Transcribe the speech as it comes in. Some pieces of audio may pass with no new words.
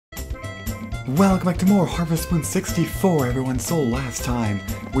Welcome back to more Harvest Moon 64, everyone. So last time,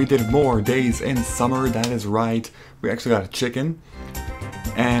 we did more days in summer, that is right. We actually got a chicken.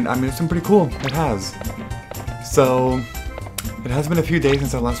 And I mean, it's been pretty cool, it has. So, it has been a few days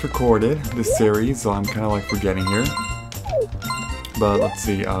since I last recorded this series, so I'm kind of like forgetting here. But let's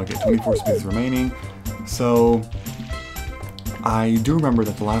see, I'll get 24 species remaining. So, I do remember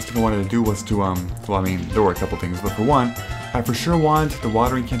that the last thing I wanted to do was to, well, I mean, there were a couple things, but for one, I for sure want the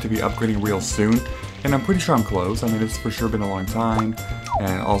watering can to be upgrading real soon, and I'm pretty sure I'm close. I mean, it's for sure been a long time,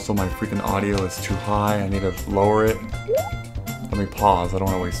 and also my freaking audio is too high. I need to lower it. Let me pause, I don't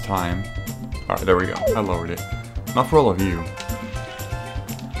want to waste time. Alright, there we go. I lowered it. Not for all of you.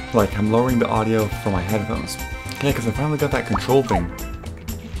 Like, I'm lowering the audio for my headphones. Yeah, because I finally got that control thing.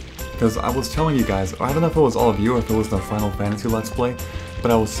 Because I was telling you guys, I don't know if it was all of you or if it was the Final Fantasy Let's Play,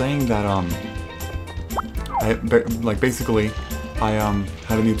 but I was saying that, basically, I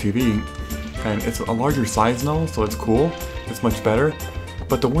had a new TV, and it's a larger size now, so it's cool. It's much better.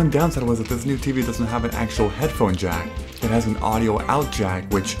 But the one downside was that this new TV doesn't have an actual headphone jack. It has an audio out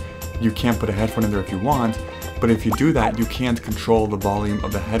jack, which you can't put a headphone in there if you want, but if you do that, you can't control the volume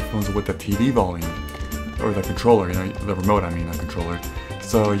of the headphones with the TV volume. Or the controller, you know, the remote, I mean, not controller.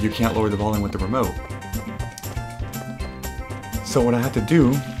 So you can't lower the volume with the remote. So what I had to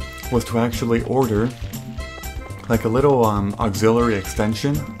do was to actually order like a little auxiliary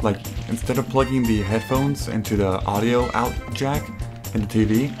extension. Like, instead of plugging the headphones into the audio out jack in the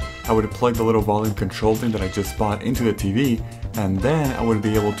TV, I would plug the little volume control thing that I just bought into the TV, and then I would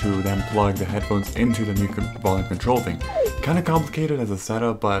be able to then plug the headphones into the new volume control thing. Kind of complicated as a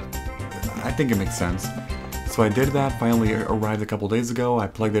setup, but I think it makes sense. So I did that, finally arrived a couple days ago, I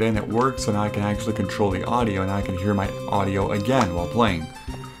plugged it in, it worked, so now I can actually control the audio, and I can hear my audio again while playing.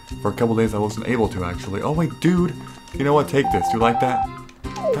 For a couple days I wasn't able to, actually. Oh wait, dude! You know what, take this. Do you like that?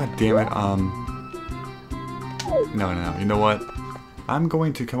 God damn it, No, you know what? I'm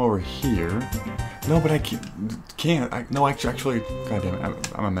going to come over here. No, but I can't. No, actually, god damn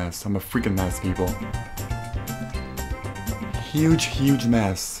it, I'm a mess. I'm a freaking mess, people. Huge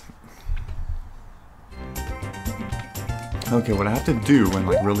mess. Okay, what I have to do, and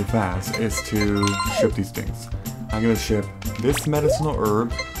like really fast, is to ship these things. I'm gonna ship this medicinal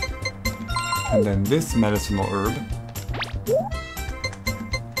herb, and then this medicinal herb.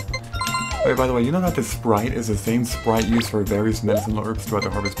 Wait, by the way, you know that this sprite is the same sprite used for various medicinal herbs throughout the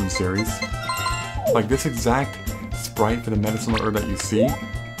Harvest Moon series? Like, this exact sprite for the medicinal herb that you see,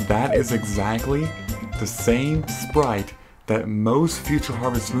 that is exactly the same sprite that most future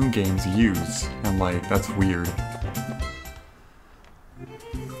Harvest Moon games use. And like, that's weird.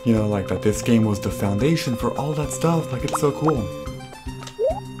 You know, like that this game was the foundation for all that stuff. Like, it's so cool.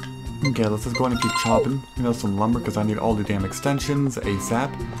 Okay, let's just go ahead and keep chopping, you know, some lumber, because I need all the damn extensions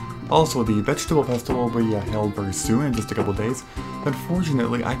ASAP. Also, the vegetable festival will be held very soon, in just a couple days.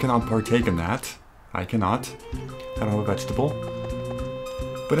 Unfortunately, I cannot partake in that. I cannot. I don't have a vegetable.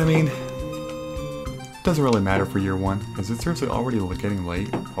 But I mean, it doesn't really matter for year one, because it's seriously already getting late.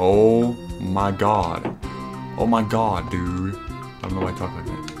 Oh my god. Oh my god, dude. I don't know why I talk like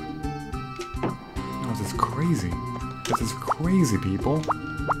that. Oh, this is crazy. This is crazy, people.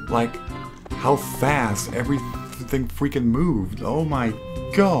 Like, how fast everything freaking moved. Oh my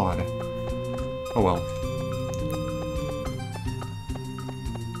god. Oh well.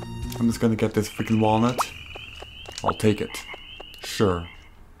 I'm just gonna get this freaking walnut. I'll take it. Sure.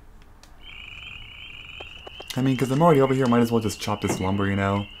 I mean, because I'm already over here, might as well just chop this lumber, you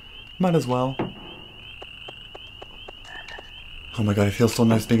know? Might as well. Oh my god, it feels so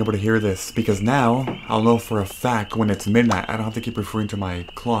nice being able to hear this, because now I'll know for a fact when it's midnight. I don't have to keep referring to my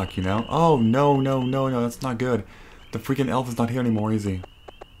clock, you know? Oh, no, that's not good. The freaking elf is not here anymore, is he?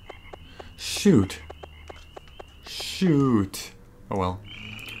 Shoot. Oh well.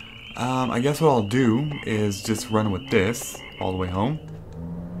 I guess what I'll do is just run with this all the way home.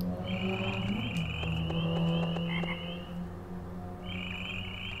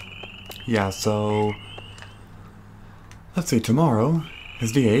 Yeah, so let's see, tomorrow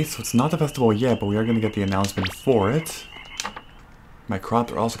is the 8th, so it's not the festival yet, but we are going to get the announcement for it. My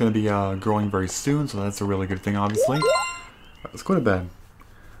crops are also going to be growing very soon, so that's a really good thing, obviously. Right, let's go to bed.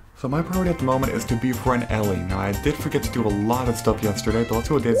 So my priority at the moment is to befriend Ellie. Now, I did forget to do a lot of stuff yesterday, but let's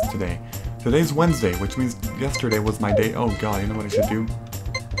see what day is today. Today's Wednesday, which means yesterday was my day. Oh god, you know what I should do?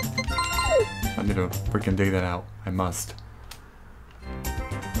 I need to freaking dig that out. I must.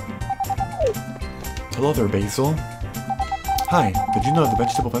 Hello there, Basil. Hi, did you know that the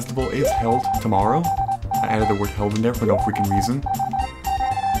Vegetable Festival is held tomorrow? I added the word held in there for no freaking reason.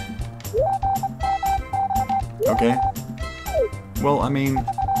 Okay. Well, I mean,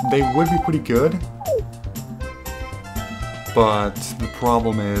 they would be pretty good. But the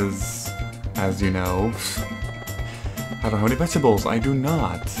problem is, as you know, I don't have any vegetables. I do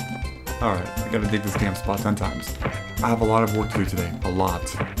not. Alright, I gotta dig this damn spot 10 times. I have a lot of work to do today. A lot.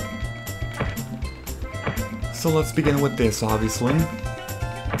 So let's begin with this, obviously.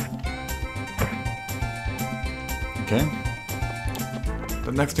 Okay.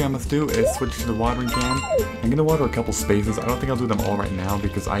 The next thing I must do is switch to the watering can. I'm gonna water a couple spaces. I don't think I'll do them all right now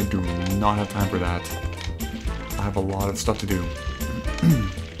because I do not have time for that. I have a lot of stuff to do.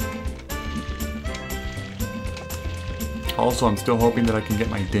 Also, I'm still hoping that I can get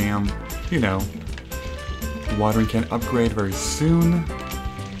my damn, you know, watering can upgrade very soon.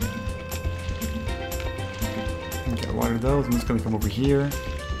 Okay, water those. I'm just gonna come over here.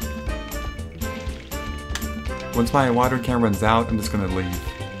 Once my watering can runs out, I'm just gonna leave.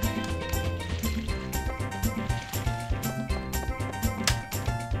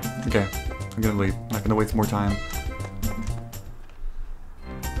 Okay, I'm gonna leave. I'm not gonna waste more time.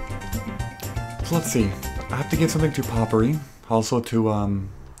 So let's see. I have to give something to Poppery, also to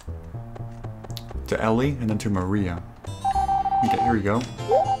Ellie, and then to Maria. Okay, here we go.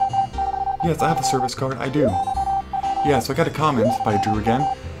 Yes, I have a service card. I do. Yeah, so I got a comment by Drew again.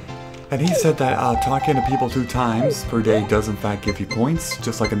 And he said that talking to people 2 times per day does in fact give you points,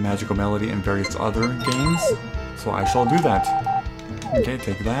 just like in Magical Melody and various other games. So I shall do that. Okay,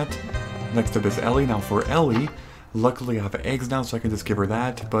 take that. Next up is Ellie. Now for Ellie, luckily I have eggs now, so I can just give her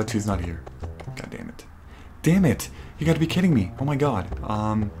that, but she's not here. God damn it. Damn it! You gotta be kidding me. Oh my god.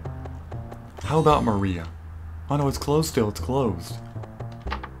 How about Maria? Oh no, it's closed still. It's closed.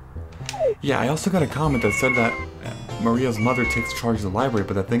 Yeah, I also got a comment that said that Maria's mother takes charge of the library,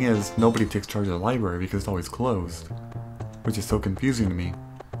 but the thing is, nobody takes charge of the library because it's always closed. Which is so confusing to me.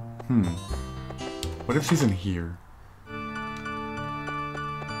 What if she's in here?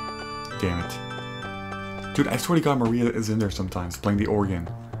 Damn it. Dude, I swear to god Maria is in there sometimes, playing the organ.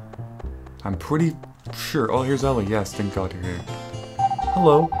 I'm pretty sure. Oh, here's Ellie. Yes, thank god you're here.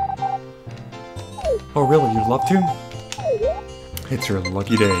 Hello. Oh, really? You'd love to? It's your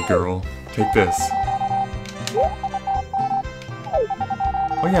lucky day, girl. Take this.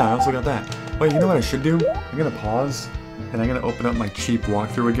 Oh yeah, I also got that. Wait, you know what I should do? I'm gonna pause, and I'm gonna open up my cheap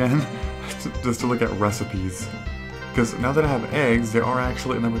walkthrough again, just to look at recipes. Because now that I have eggs, there are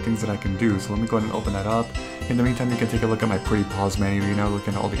actually a number of things that I can do, so let me go ahead and open that up. In the meantime, you can take a look at my pretty pause menu, you know,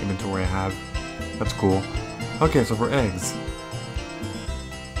 looking at all the inventory I have. That's cool. Okay, so for eggs.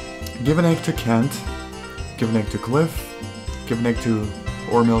 Give an egg to Kent. Give an egg to Cliff. Give an egg to,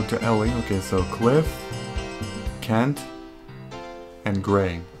 or milk to Ellie. Okay, so Cliff, Kent, and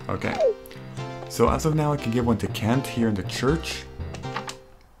Gray. Okay. So as of now, I can give one to Kent here in the church.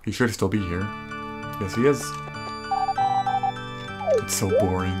 He should still be here. Yes, he is. It's so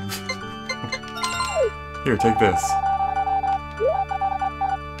boring. Here, take this.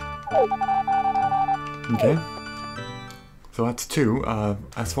 Okay. So that's 2.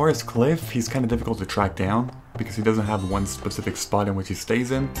 As far as Cliff, he's kind of difficult to track down because he doesn't have one specific spot in which he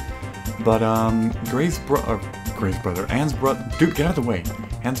stays in. But Gray's brother, Anne's brother, dude, get out of the way.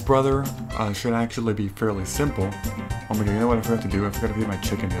 Anne's brother should actually be fairly simple. Oh my god, you know what I forgot to do? I forgot to feed my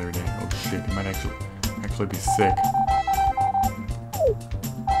chicken the other day. Oh shit, he might actually be sick.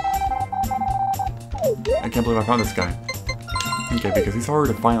 I can't believe I found this guy. Okay, because he's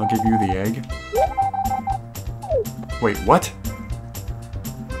harder to find, I'll give you the egg. Wait, what?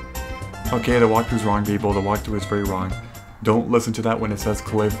 Okay, the walkthrough's wrong, people. The walkthrough is very wrong. Don't listen to that when it says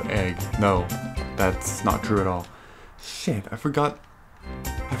Cliff Egg. No, that's not true at all. Shit, I forgot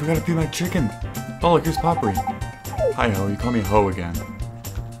to feed my chicken. Oh, look, here's Poppery. Hi, Ho. You call me Ho again.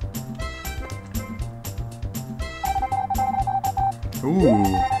 Ooh.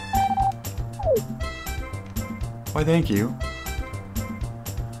 Why, thank you.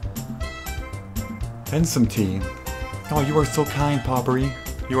 And some tea. Oh, you are so kind, Poppery.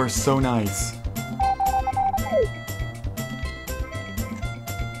 You are so nice.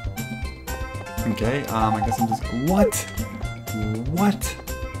 Okay, I guess I'm just... What? What?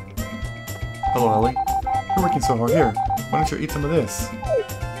 Hello, Ellie. You're working so hard. Here, why don't you eat some of this?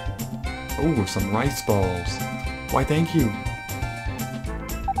 Ooh, some rice balls. Why, thank you.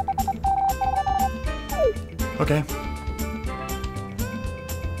 Okay.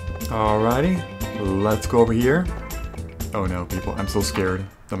 Alrighty. Let's go over here. Oh no, people. I'm so scared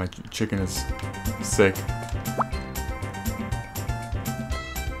that my chicken is sick.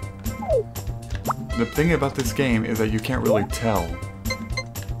 The thing about this game is that you can't really tell.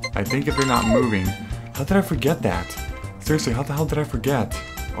 I think if they're not moving... How did I forget that? Seriously, how the hell did I forget?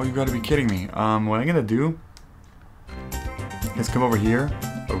 Oh, you gotta be kidding me. What I'm gonna do is come over here.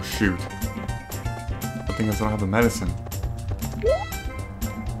 Oh shoot. The thing is, I don't have the medicine.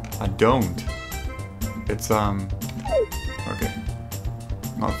 I don't. It's, okay.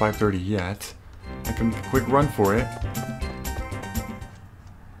 Not 5:30 yet. I can quick run for it.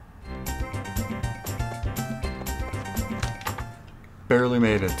 Barely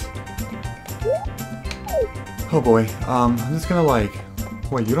made it. Oh boy, I'm just gonna like...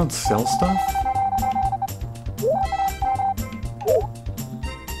 Wait, you don't sell stuff?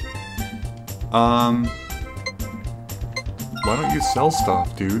 Why don't you sell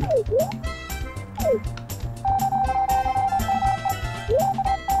stuff, dude?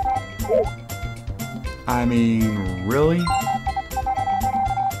 I mean, really?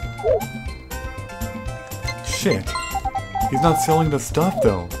 Shit. He's not selling the stuff,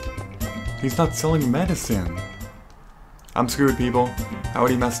 though. He's not selling medicine. I'm screwed, people. I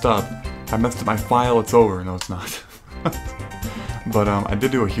already messed up. I messed up my file, it's over. No, it's not. But, I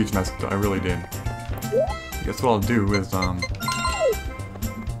did do a huge mess. I really did. I guess what I'll do is,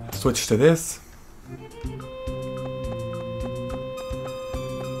 switch to this.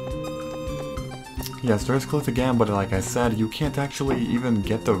 Yes, there is Cliff again, but like I said, you can't actually even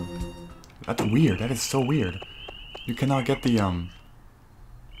get the... That's weird. That is so weird. You cannot get the,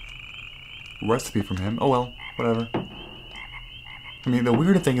 recipe from him. Oh well, whatever. I mean, the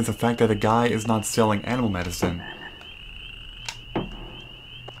weird thing is the fact that the guy is not selling animal medicine.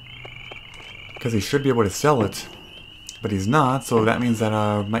 Because he should be able to sell it. But he's not, so that means that,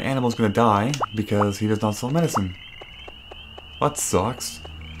 my animal's gonna die because he does not sell medicine. That sucks.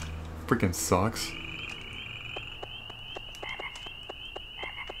 Freaking sucks.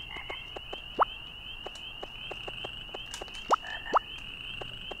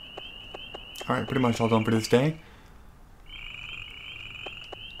 Alright, pretty much all done for this day.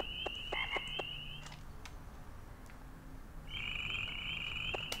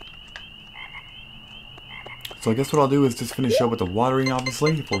 So I guess what I'll do is just finish up with the watering,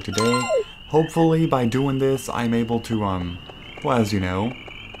 obviously, for today. Hopefully, by doing this, I'm able to, well, as you know,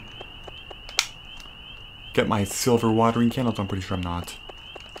 get my silver watering candles. I'm pretty sure I'm not.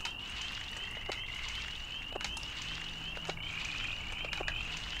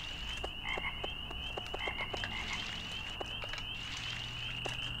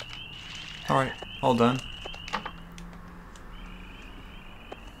 Alright, all done.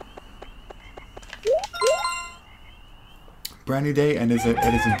 Brand new day, and it is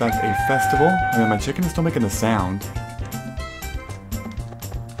in fact a festival. I mean, my chicken is still making a sound.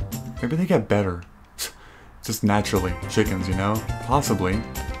 Maybe they get better. Just naturally, chickens, you know? Possibly.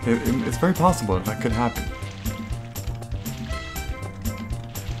 It's very possible that could happen.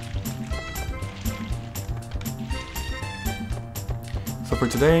 So for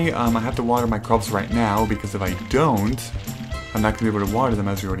today, I have to water my crops right now, because if I don't, I'm not going to be able to water them,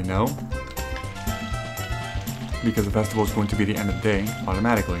 as you already know. Because the festival is going to be the end of the day,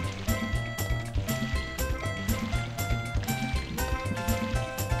 automatically.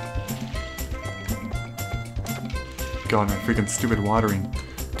 God, my freaking stupid watering.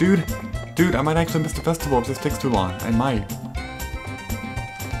 Dude, I might actually miss the festival if this takes too long. I might.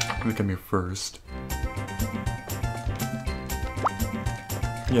 Look at me first.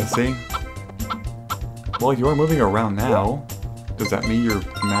 Yeah, see? Well, you are moving around now. Does that mean you're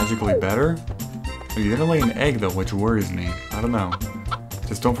magically better? You're gonna lay an egg though, which worries me. I don't know.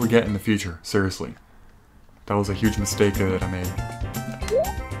 Just don't forget in the future, seriously. That was a huge mistake that I made.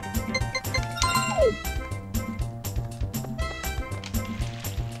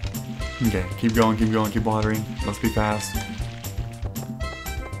 Okay, keep going, keep watering. Must be fast.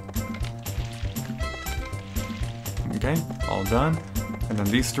 Okay, all done. And then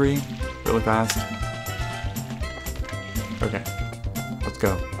these three, really fast. Okay, let's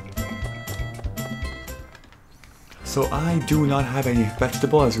go. So I do not have a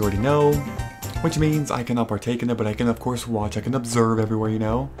vegetable, as you already know, which means I cannot partake in it, but I can of course watch, I can observe everywhere, you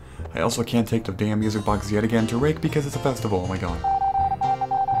know. I also can't take the damn music box yet again to rake because it's a festival, oh my god.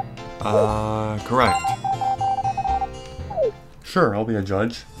 Correct. Sure, I'll be a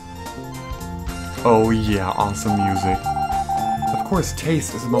judge. Oh yeah, awesome music. Of course,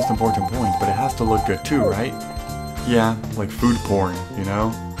 taste is the most important point, but it has to look good too, right? Yeah, like food porn, you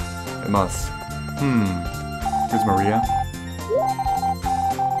know? It must. Here's Maria.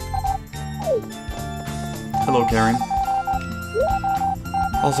 Hello, Karen.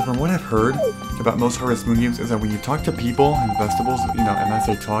 Also, from what I've heard about most Harvest Moon games is that when you talk to people in festivals, you know, and I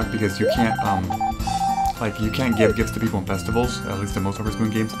say talk because you can't, like, you can't give gifts to people in festivals, at least in most Harvest Moon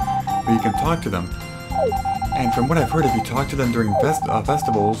games, but you can talk to them. And from what I've heard, if you talk to them during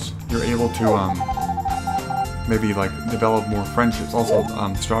festivals, you're able to, maybe like develop more friendships. Also,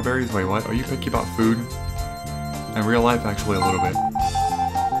 strawberries, wait, what? Are you picky about food? In real life, actually, a little bit.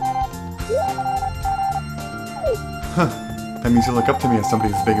 Huh. That means you look up to me as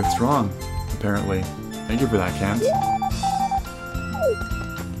somebody as big and strong, apparently. Thank you for that, Kent.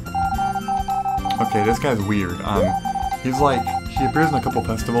 Okay, this guy's weird. He's like, he appears in a couple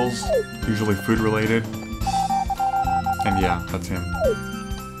festivals, usually food related. And yeah, that's him.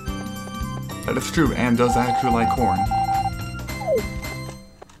 That is true, and does actually like corn.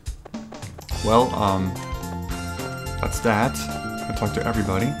 Well, that's that. I talked to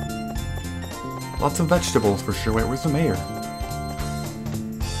everybody. Lots of vegetables for sure. Wait, where's the mayor?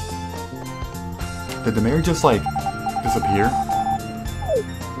 Did the mayor just, like, disappear?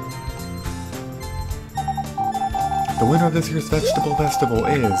 The winner of this year's vegetable festival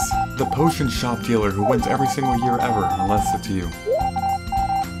is the potion shop dealer who wins every single year ever, unless it's you.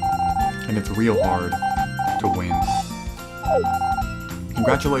 And it's real hard to win.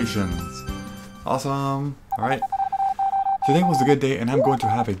 Congratulations. Awesome. Alright. Today was a good day and I'm going to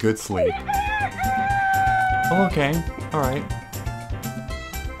have a good sleep. Oh, okay. Alright.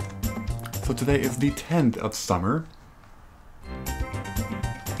 So today is the 10th of summer.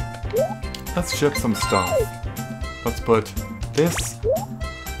 Let's ship some stuff. Let's put this.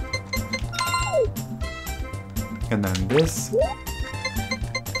 And then this.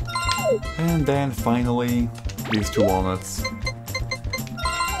 And then finally, these 2 walnuts.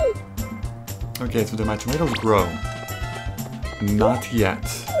 Okay, so did my tomatoes grow? Not yet.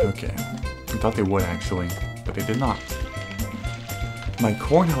 Okay. I thought they would actually, but they did not. My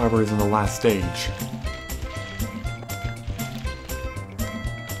corn, however, is in the last stage.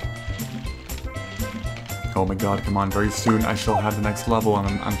 Oh my god, come on, very soon I shall have the next level,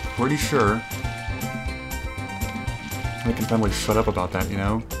 and I'm pretty sure I can finally shut up about that, you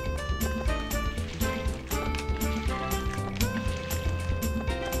know?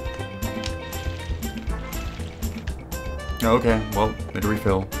 Okay, well, need a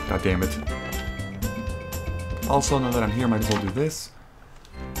refill. God damn it. Also, now that I'm here, might as well do this.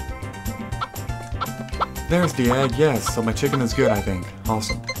 There's the egg, yes, so my chicken is good, I think.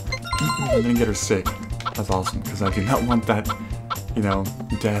 Awesome. I didn't get her sick. That's awesome, because I do not want that, you know,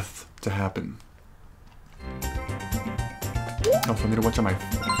 death to happen. Also, I need to watch out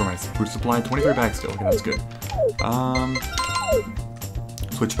for my food supply. 23 bags still, okay, that's good.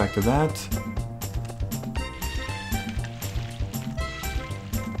 Switch back to that.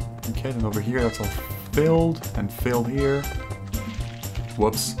 Okay, then over here, that's all filled, and filled here.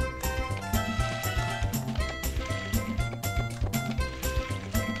 Whoops.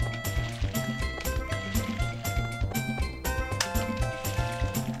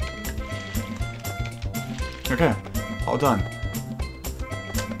 Okay, all done.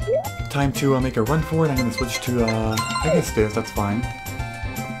 Time to make a run for it. I'm gonna switch to, I guess this, that's fine.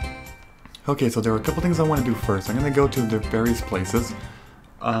 Okay, so there are a couple things I want to do first. I'm gonna go to the various places.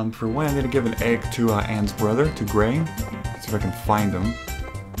 For one, I'm gonna give an egg to Anne's brother, to Gray. See if I can find him.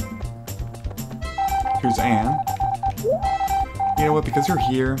 Here's Anne. You know what, because you're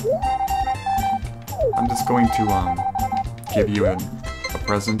here, I'm just going to, give you a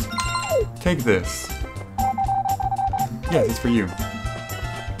present. Take this. Yes, it's for you.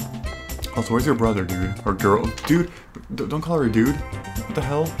 Also, where's your brother, dude? Or girl? Dude! Don't call her a dude. What the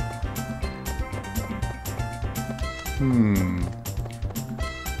hell?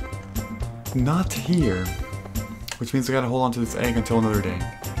 Not here. Which means I gotta hold on to this egg until another day.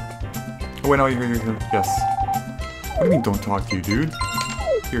 Oh wait, no, you're here. Yes. What do you mean don't talk to you, dude?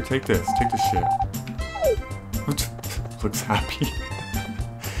 Here, take this. Take this shit. Looks happy.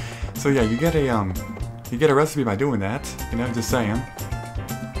 So yeah, you get a recipe by doing that. You know, just saying.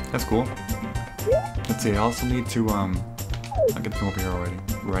 That's cool. Let's see, I also need to, I'm gonna come over here already.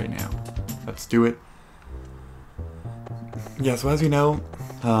 Right now. Let's do it. Yeah, so as you know,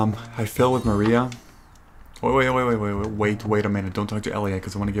 I fill with Maria. Wait a minute. Don't talk to Elliot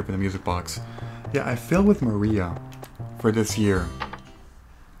because I want to give her the music box. Yeah, I fill with Maria for this year.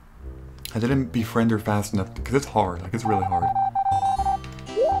 I didn't befriend her fast enough because it's hard. Like, it's really hard.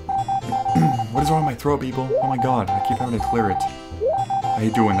 What is wrong with my throat, people? Oh my god, I keep having to clear it. I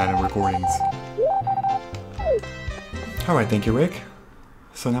hate doing that in recordings. Alright, thank you, Rick.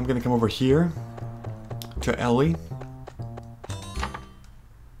 So now I'm gonna come over here to Ellie.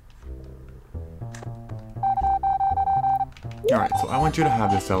 Alright, so I want you to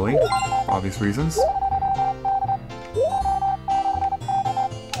have this, Ellie, for obvious reasons.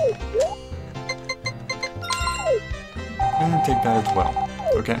 And take that as well.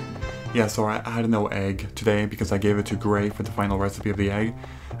 Okay. Yeah, so I had no egg today because I gave it to Gray for the final recipe of the egg.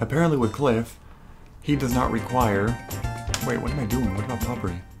 Apparently with Cliff, he does not require... Wait, what am I doing? What about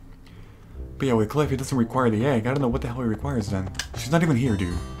property? But yeah, with Cliff, he doesn't require the egg. I don't know what the hell he requires then. She's not even here,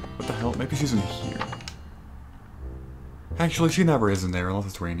 dude. What the hell? Maybe she's in here. Actually, she never is in there unless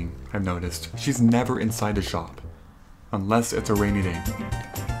it's raining. I've noticed. She's never inside the shop. Unless it's a rainy day.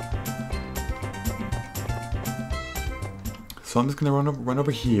 So I'm just gonna run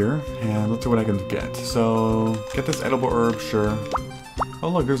over here, and let's see what I can get. So, get this edible herb, sure. Oh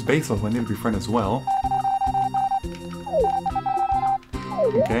look, there's Basil, who I need to befriend as well.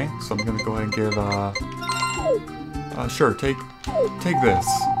 Okay, so I'm gonna go ahead and give, sure, take this.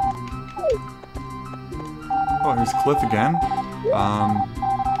 Oh, here's Cliff again. I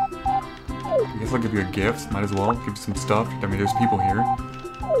guess I'll give you a gift, might as well, give you some stuff. I mean, there's people here.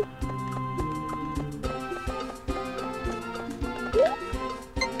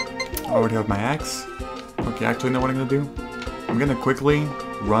 I already have my axe. Okay, actually, you know what I'm gonna do? I'm gonna quickly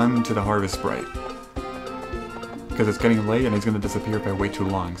run to the Harvest Sprite. Because it's getting late and he's gonna disappear if I wait too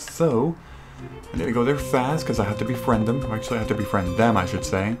long. So, I need to go there fast because I have to befriend them. Or actually, I have to befriend them, I should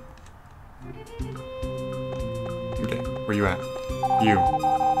say. Okay, where you at? You.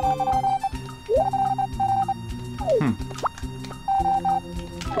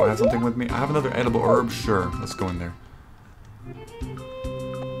 Do I have something with me? I have another edible herb? Sure, let's go in there.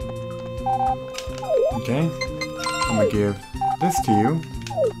 Okay, I'm gonna give this to you,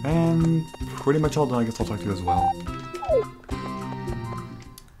 and pretty much all done. I guess I'll talk to you as well.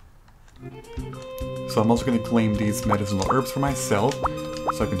 So I'm also gonna claim these medicinal herbs for myself,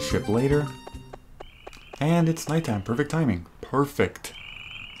 so I can ship later. And it's nighttime, perfect timing. Perfect.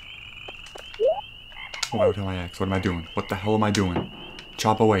 Oh, why would my axe? What am I doing? What the hell am I doing?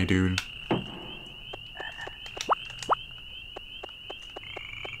 Chop away, dude.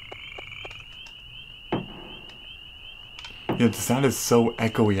 Yeah, the sound is so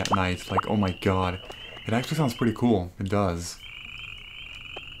echoey at night. Like, oh my god. It actually sounds pretty cool. It does.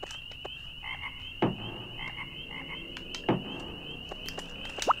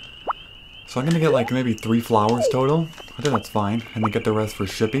 So I'm gonna get like maybe 3 flowers total. I think that's fine. And then get the rest for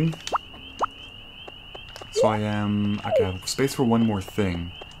shipping. So okay, I have space for one more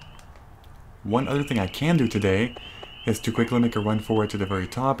thing. One other thing I can do today is to quickly make a run forward to the very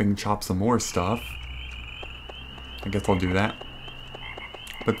top and chop some more stuff. I guess I'll do that.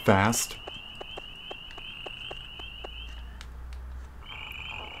 But fast.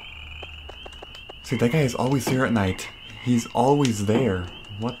 See, that guy is always here at night. He's always there.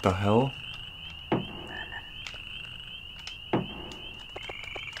 What the hell?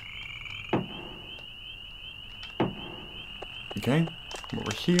 Okay, come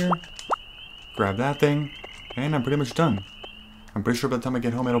over here, grab that thing, and I'm pretty much done. I'm pretty sure by the time I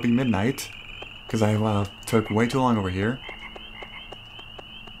get home it'll be midnight, because I took way too long over here.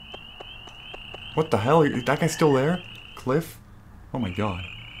 What the hell? That guy's still there? Cliff? Oh my god.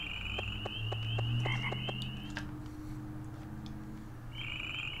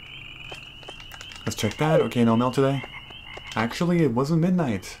 Let's check that. Okay, no mail today. Actually, it wasn't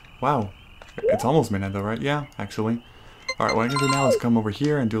midnight. Wow. It's almost midnight though, right? Yeah, actually. Alright, what I'm gonna do now is come over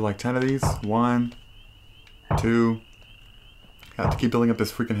here and do like 10 of these. 1, 2. I have to keep building up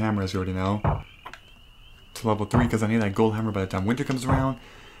this freaking hammer, as you already know. To level 3, because I need that gold hammer by the time winter comes around.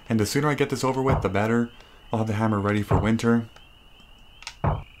 And the sooner I get this over with, the better. I'll have the hammer ready for winter.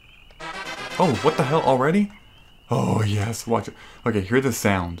 Oh, what the hell, already? Oh, yes, watch it. Okay, hear the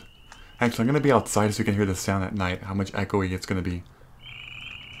sound. Actually, I'm gonna be outside so you can hear the sound at night, how much echoey it's gonna be.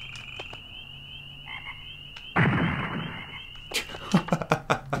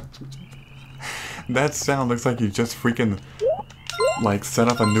 That sound looks like you just freaking, like, set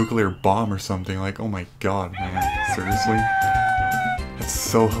up a nuclear bomb or something. Like, oh my god, man. Seriously? That's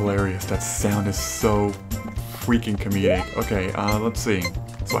so hilarious. That sound is so freaking comedic. Okay, let's see.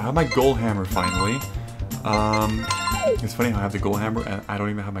 So I have my gold hammer finally. It's funny how I have the gold hammer and I don't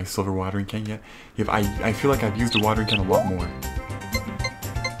even have my silver watering can yet. I feel like I've used the watering can a lot more.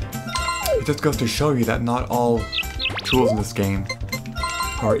 It just goes to show you that not all tools in this game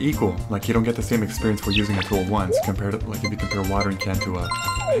are equal. Like, you don't get the same experience for using a tool once compared to, like, if you compare a watering can to a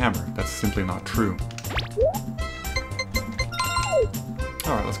hammer. That's simply not true.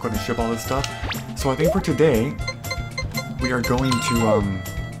 Alright, let's go ahead and ship all this stuff. So I think for today, we are going to,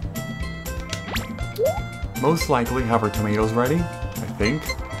 most likely have our tomatoes ready, I think.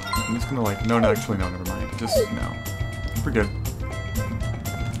 I'm just gonna like, no, actually no, never mind. Just, no. We're good.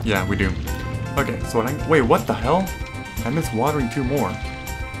 Yeah, we do. Okay, so wait, what the hell? I missed watering 2 more.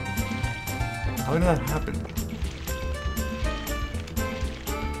 How did that happen?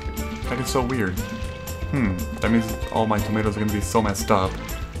 That is so weird. That means all my tomatoes are gonna be so messed up,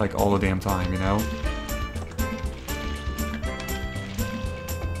 like all the damn time, you know?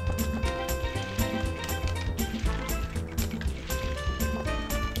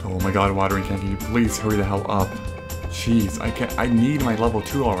 Oh my god, watering can you please hurry the hell up? Jeez, I need my level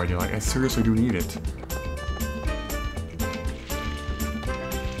 2 already, like I seriously do need it.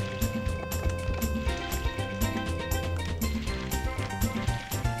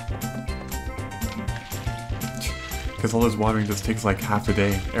 Because all this watering just takes like half a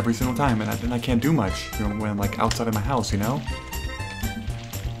day every single time, and then I can't do much, you know, when I'm like outside of my house, you know?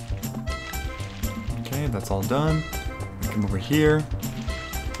 Okay, that's all done. Come over here.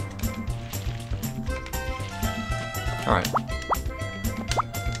 Alright.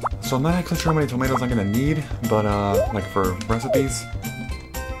 So I'm not actually sure how many tomatoes I'm gonna need, but like for recipes.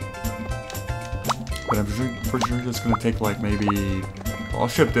 But I'm for sure just gonna take like maybe, I'll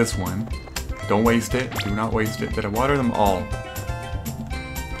ship this one. Don't waste it. Do not waste it. Did I water them all?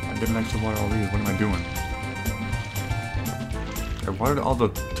 I didn't actually water all these. What am I doing? I watered all the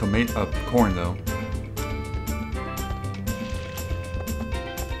corn though.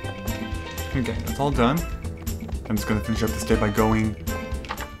 Okay, that's all done. I'm just gonna finish up this day by going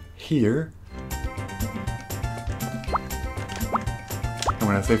here. And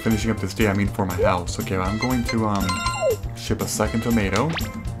when I say finishing up this day, I mean for my house. Okay, well, I'm going to ship a second tomato.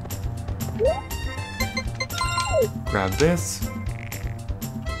 Grab this.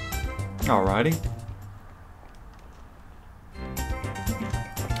 Alrighty.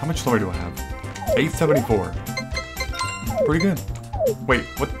 How much lower do I have? 874. Pretty good. Wait,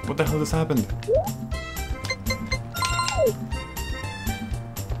 what the hell just happened?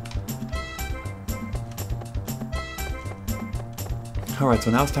 Alright,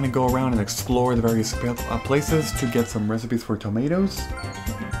 so now it's time to go around and explore the various places to get some recipes for tomatoes.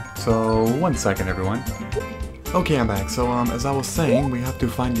 So, 1 second everyone. Okay, I'm back. So, as I was saying, we have to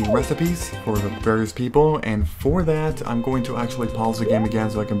find the recipes for the various people, and for that, I'm going to actually pause the game again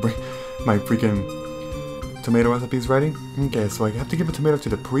so I can bring my freaking tomato recipes ready. Okay, so I have to give a tomato to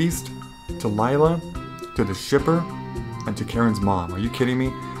the priest, to Lila, to the shipper, and to Karen's mom. Are you kidding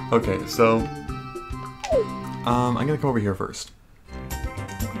me? Okay, so, I'm gonna come over here first.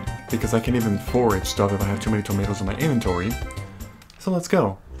 Because I can't even forage stuff if I have too many tomatoes in my inventory. So let's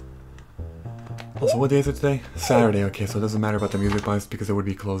go. Also, what day is it today? Saturday. Okay, so it doesn't matter about the music box because it would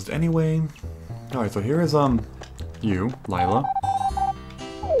be closed anyway. Alright, so here is, you, Lila.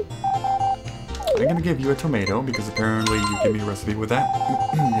 I'm gonna give you a tomato because apparently you give me a recipe with that.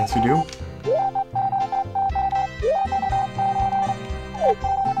 Yes, you do.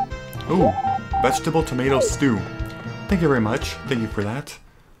 Ooh, vegetable tomato stew. Thank you very much. Thank you for that.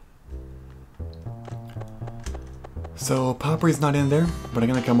 So, Poppy's not in there, but I'm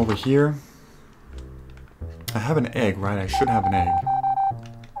gonna come over here. I have an egg, right? I should have an egg.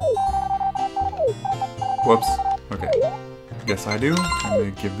 Whoops. Okay. Yes, I do. I'm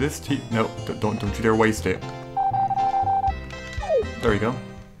gonna give this to you. No, don't you dare waste it. There you go.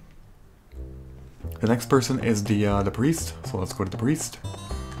 The next person is the priest, so let's go to the priest.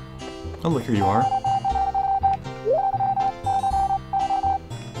 Oh, look, here you are.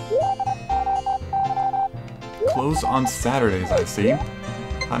 Closed on Saturdays, I see.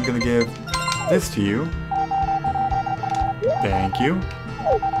 I'm gonna give this to you. Thank you.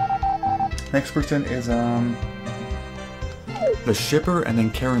 Next person is, the shipper and then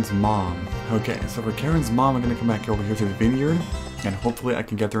Karen's mom. Okay, so for Karen's mom, I'm gonna come back over here to the vineyard, and hopefully I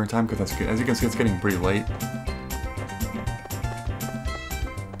can get there in time, because as you can see, it's getting pretty late.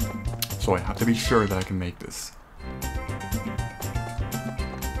 So I have to be sure that I can make this.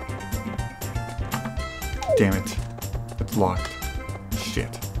 Damn it. It's locked.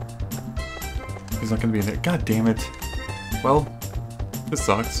 Shit. He's not gonna be in there. God damn it. Well, this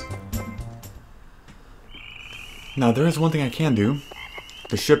sucks. Now, there is one thing I can do.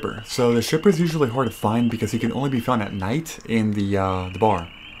 The shipper. So, the shipper is usually hard to find because he can only be found at night in the bar.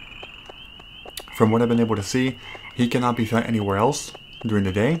 From what I've been able to see, he cannot be found anywhere else during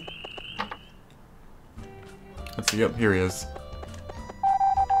the day. Let's see. Yep, here he is.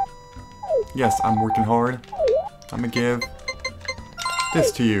 Yes, I'm working hard. I'm gonna give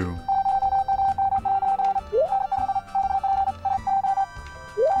this to you.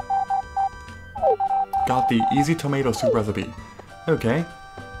 Got the easy tomato soup recipe. Okay.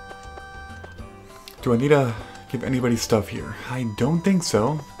 Do I need to give anybody stuff here? I don't think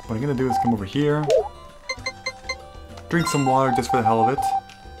so. What I'm gonna do is come over here. Drink some water just for the hell of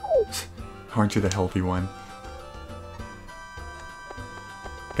it. Aren't you the healthy one?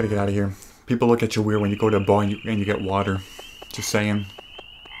 Gotta get out of here. People look at you weird when you go to a bar and you get water. Just saying.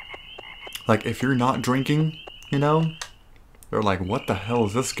 Like, if you're not drinking, you know, they're like, what the hell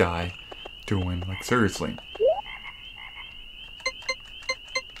is this guy doing? Like, seriously.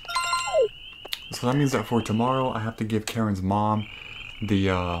 So that means that for tomorrow, I have to give Karen's mom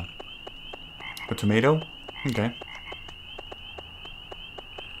the tomato? Okay.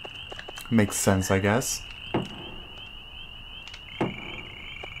 Makes sense, I guess.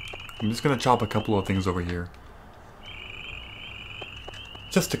 I'm just gonna chop a couple of things over here.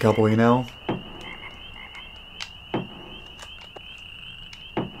 Just a couple, you know?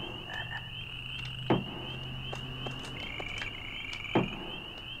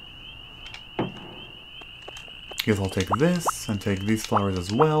 Guess I'll take this, and take these flowers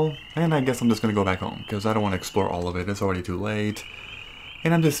as well, and I guess I'm just gonna go back home, because I don't want to explore all of it, it's already too late.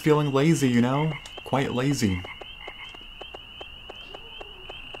 And I'm just feeling lazy, you know? Quite lazy.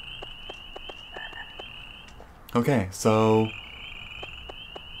 Okay, so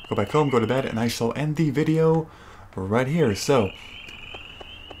go back home, go to bed, and I shall end the video right here. So,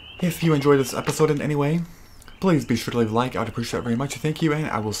 if you enjoyed this episode in any way, please be sure to leave a like, I'd appreciate it very much. Thank you, and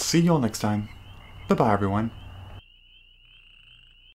I will see you all next time. Bye-bye, everyone.